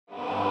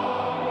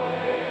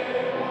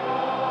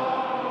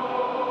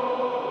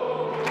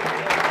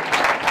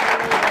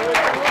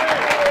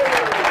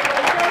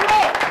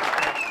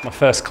My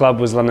first club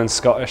was London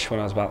Scottish when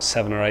I was about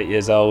 7 or 8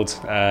 years old,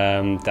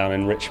 down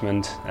in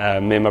Richmond.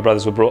 Me and my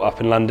brothers were brought up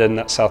in London,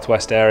 that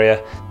southwest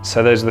area.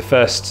 So those were the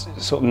first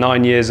sort of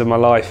 9 years of my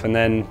life, and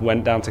then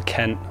went down to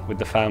Kent with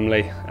the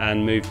family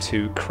and moved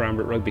to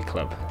Cranbrook Rugby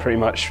Club. Pretty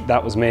much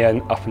that was me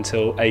up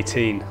until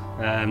 18.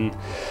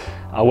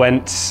 I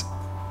went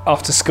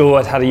after school.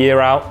 I'd had a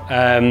year out.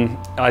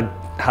 I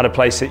had a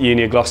place at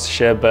uni of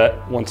Gloucestershire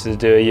but wanted to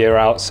do a year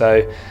out,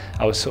 so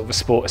I was sort of a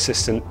sport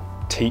assistant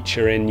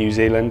teacher in New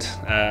Zealand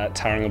at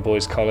Tauranga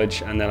Boys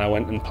College, and then I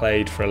went and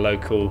played for a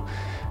local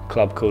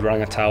club called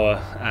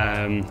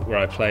Rangatawa, where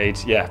I played,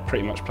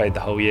 pretty much played the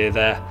whole year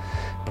there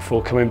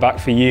before coming back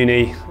for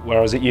uni, where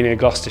I was at uni of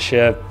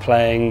Gloucestershire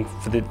playing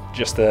for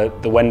just the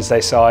Wednesday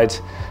side.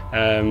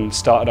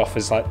 Started off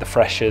as like the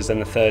freshers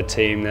and the third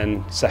team,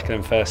 then second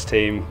and first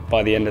team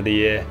by the end of the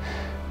year.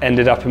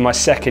 Ended up in my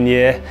second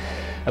year.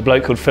 A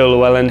bloke called Phil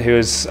Llewellyn, who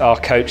was our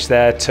coach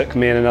there, took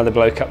me and another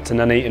bloke up to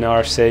Nuneaton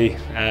RFC,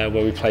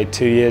 where we played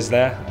 2 years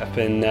there, up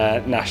in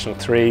National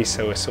 3,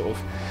 so we're sort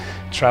of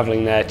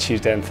travelling there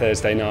Tuesday and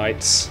Thursday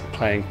nights,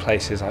 playing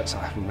places like,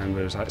 I remember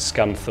it was like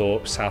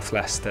Scunthorpe, South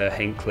Leicester,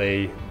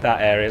 Hinckley,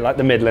 that area, like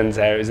the Midlands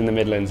area. It was in the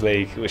Midlands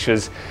League, which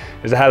was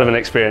a hell of an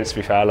experience, to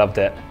be fair. I loved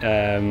it.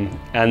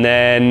 And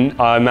then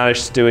I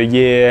managed to do a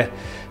year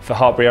for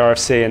Hartpury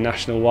RFC in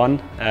National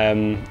 1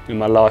 in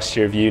my last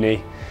year of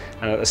uni.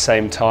 And at the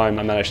same time,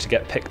 I managed to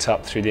get picked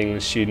up through the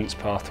England Students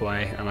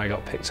Pathway, and I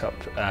got picked up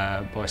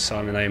by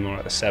Simon Amor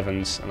at the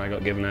Sevens, and I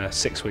got given a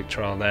 6-week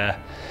trial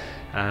there,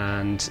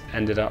 and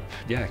ended up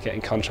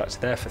getting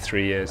contracted there for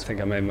 3 years. I think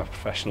I made my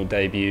professional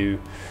debut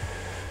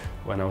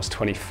when I was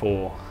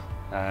 24,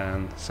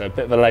 so a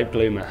bit of a late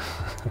bloomer.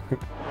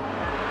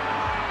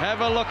 Have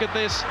a look at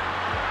this.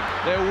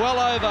 They're well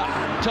over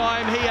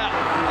time here,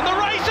 and the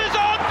race is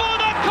on for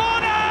the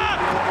corner,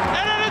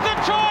 and it is a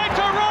try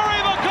to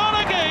Ruaridh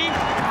McConnochie.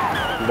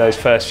 Those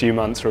first few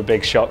months were a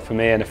big shock for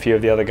me and a few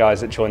of the other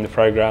guys that joined the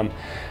programme.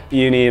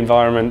 Uni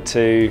environment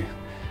to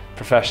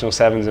professional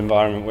sevens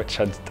environment, which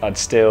I'd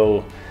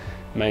still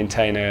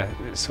maintain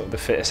sort of the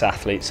fittest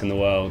athletes in the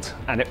world.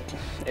 And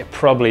it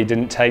probably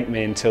didn't take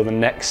me until the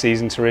next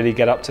season to really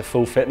get up to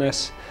full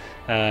fitness.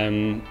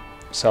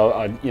 So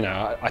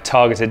I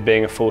targeted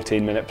being a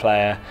 14-minute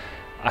player.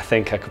 I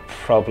think I could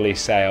probably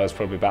say I was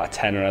probably about a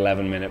 10 or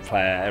 11-minute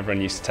player.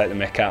 Everyone used to take the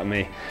mick out of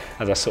me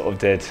as I sort of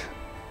did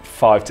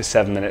 5 to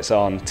 7 minutes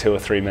on, 2 or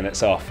 3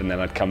 minutes off, and then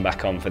I'd come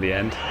back on for the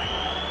end.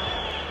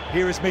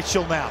 Here is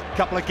Mitchell now,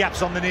 couple of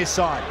gaps on the near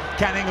side.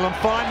 Can England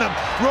find them?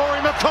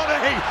 Ruaridh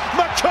McConnochie!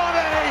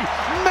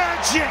 McConnochie!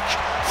 Magic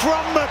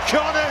from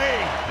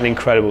McConnochie! An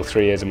incredible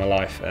 3 years of my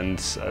life,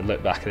 and I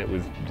look back at it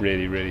with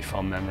really, really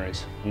fond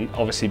memories. And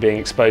obviously being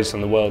exposed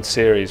on the World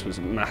Series was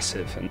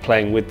massive, and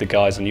playing with the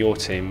guys on your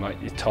team, like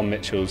Tom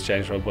Mitchells,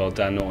 James Rodwell,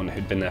 Dan Norton,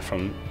 who'd been there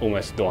from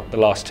almost, the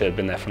last two had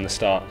been there from the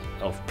start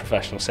of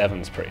professional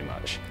sevens pretty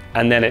much.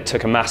 And then it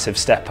took a massive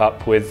step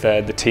up with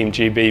the Team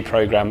GB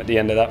programme at the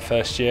end of that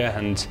first year,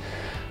 and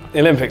the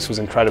Olympics was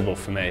incredible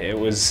for me. It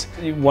was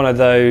one of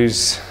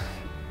those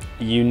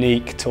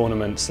unique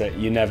tournaments that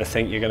you never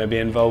think you're going to be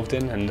involved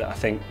in, and I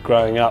think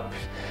growing up,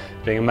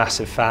 being a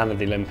massive fan of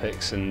the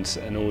Olympics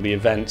and all the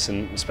events,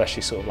 and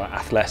especially sort of like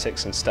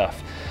athletics and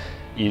stuff,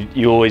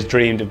 you always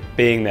dreamed of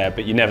being there,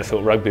 but you never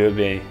thought rugby would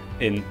be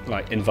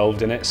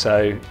involved in it.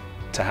 So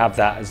to have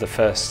that as the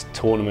first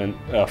tournament,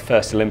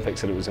 first Olympics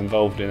that it was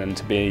involved in, and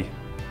to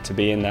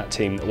be in that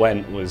team that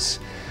went was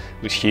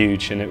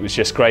huge, and it was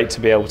just great to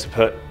be able to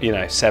put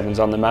sevens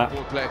on the map.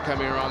 Player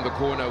coming around the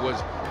corner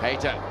was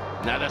Hayter.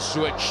 Another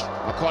switch.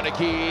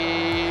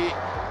 McConnochie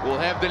will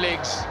have the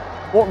legs.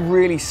 What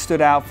really stood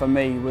out for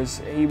me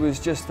was he was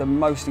just the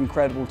most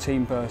incredible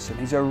team person.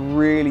 He's a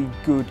really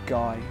good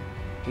guy.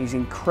 He's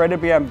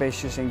incredibly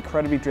ambitious,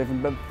 incredibly driven,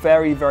 but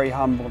very, very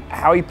humble.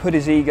 How he put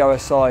his ego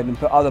aside and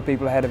put other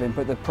people ahead of him,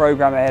 put the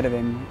programme ahead of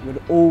him,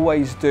 would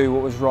always do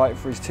what was right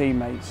for his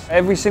teammates.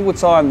 Every single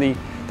time the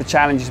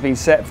challenge has been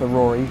set for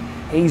Rory,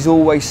 he's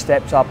always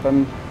stepped up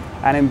and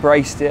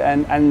embraced it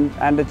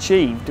and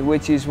achieved,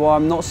 which is why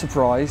I'm not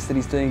surprised that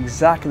he's doing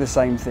exactly the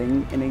same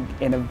thing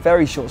in a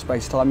very short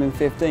space of time in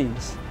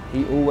 15s.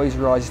 He always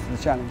rises to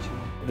the challenge.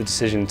 The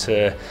decision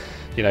to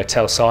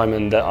tell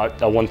Simon that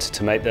I wanted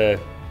to make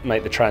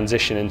the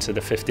transition into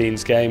the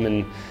 15s game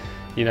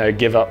and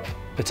give up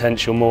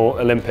potential more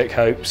Olympic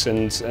hopes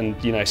and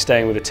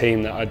staying with a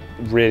team that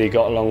I'd really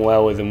got along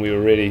well with, and we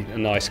were really a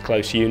nice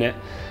close unit.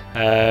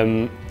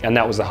 And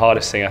that was the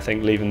hardest thing, I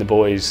think, leaving the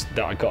boys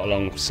that I got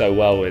along so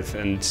well with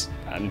and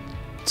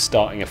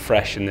starting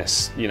afresh in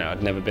this.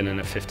 I'd never been in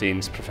a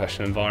 15s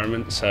professional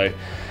environment, so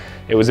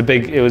it was a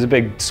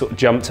big sort of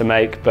jump to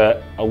make,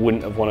 but I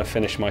wouldn't have wanted to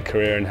finish my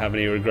career and have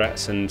any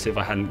regrets, and if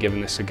I hadn't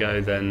given this a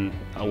go, then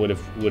I would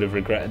have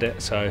regretted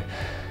it. So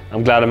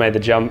I'm glad I made the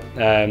jump.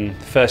 The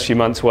first few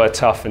months were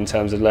tough in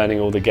terms of learning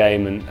all the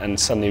game and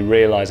suddenly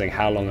realising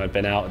how long I'd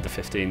been out of the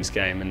 15s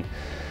game, and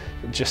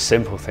just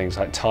simple things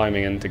like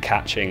timing and the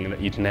catching that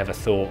you'd never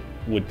thought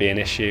would be an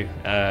issue,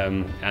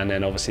 and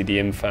then obviously the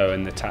info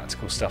and the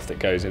tactical stuff that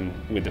goes in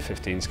with the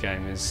 15s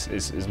game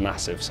is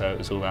massive, so it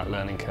was all that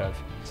learning curve.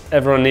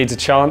 Everyone needs a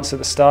chance at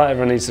the start,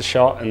 everyone needs a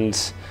shot,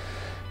 and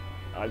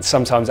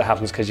sometimes it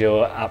happens because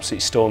you're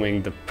absolutely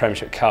storming the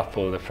Premiership Cup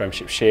or the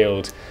Premiership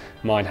Shield.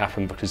 Mine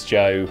happened because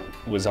Joe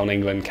was on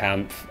England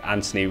camp,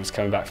 Anthony was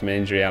coming back from an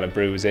injury, Alan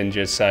Brew was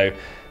injured, so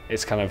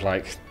it's kind of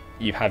like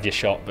you have your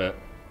shot, but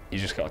you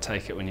just got to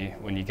take it when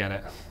you get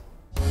it.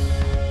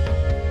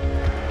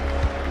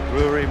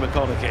 Ruaridh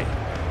McConnochie.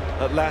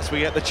 At last we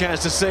get the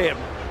chance to see him.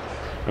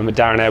 I remember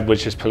Darren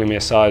Edwards just pulling me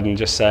aside and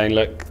just saying,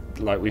 look,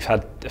 like we've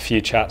had a few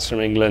chats from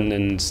England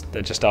and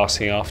they're just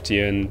asking after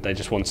you and they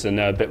just wanted to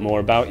know a bit more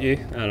about you.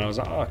 And I was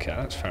like, oh, okay,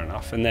 that's fair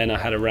enough. And then I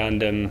had a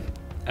random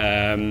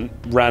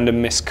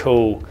missed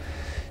call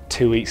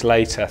 2 weeks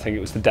later. I think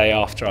it was the day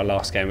after our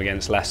last game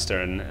against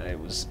Leicester, and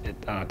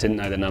I didn't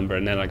know the number,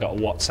 and then I got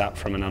a WhatsApp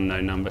from an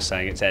unknown number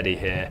saying, it's Eddie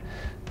here,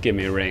 give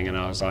me a ring. And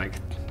I was like,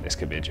 this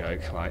could be a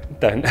joke, like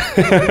don't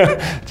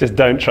just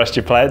don't trust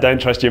your player,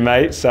 don't trust your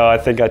mate. So I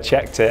think I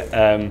checked it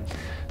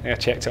I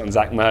checked it on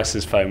Zach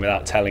Mercer's phone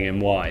without telling him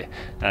why,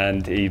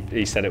 and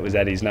he said it was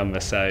Eddie's number.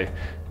 So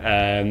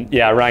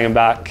yeah, I rang him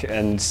back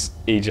and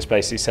he just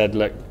basically said,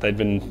 look, they'd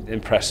been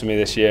impressed with me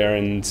this year,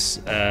 and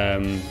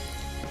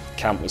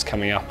camp was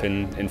coming up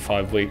in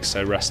 5 weeks,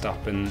 so rest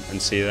up and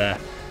see you there.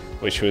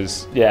 Which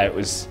was, yeah, it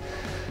was,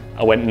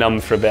 I went numb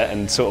for a bit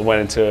and sort of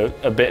went into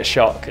a bit of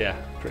shock. Yeah,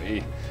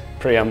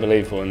 pretty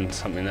unbelievable, and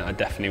something that I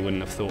definitely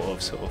wouldn't have thought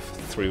of sort of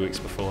 3 weeks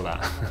before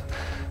that.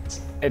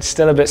 It's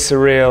still a bit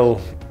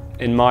surreal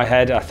in my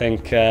head. I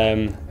think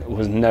it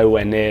was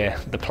nowhere near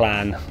the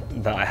plan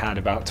that I had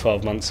about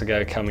 12 months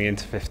ago coming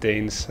into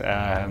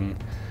 15s.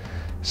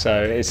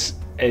 So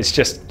it's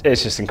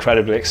just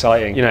incredibly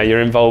exciting. You know,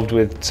 you're involved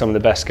with some of the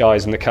best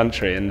guys in the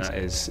country, and that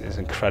is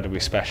incredibly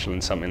special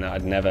and something that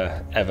I'd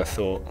never ever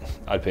thought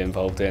I'd be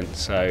involved in.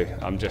 So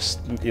I'm just,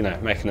 you know,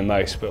 making the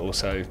most, but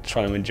also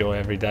trying to enjoy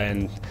every day.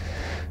 And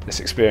this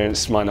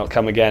experience might not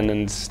come again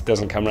and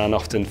doesn't come around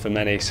often for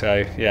many.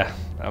 So yeah,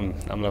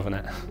 I'm loving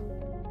it.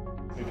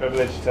 It's a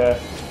privilege to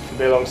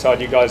be alongside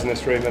you guys in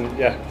this room, and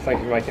yeah, thank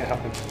you for making it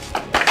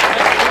happen.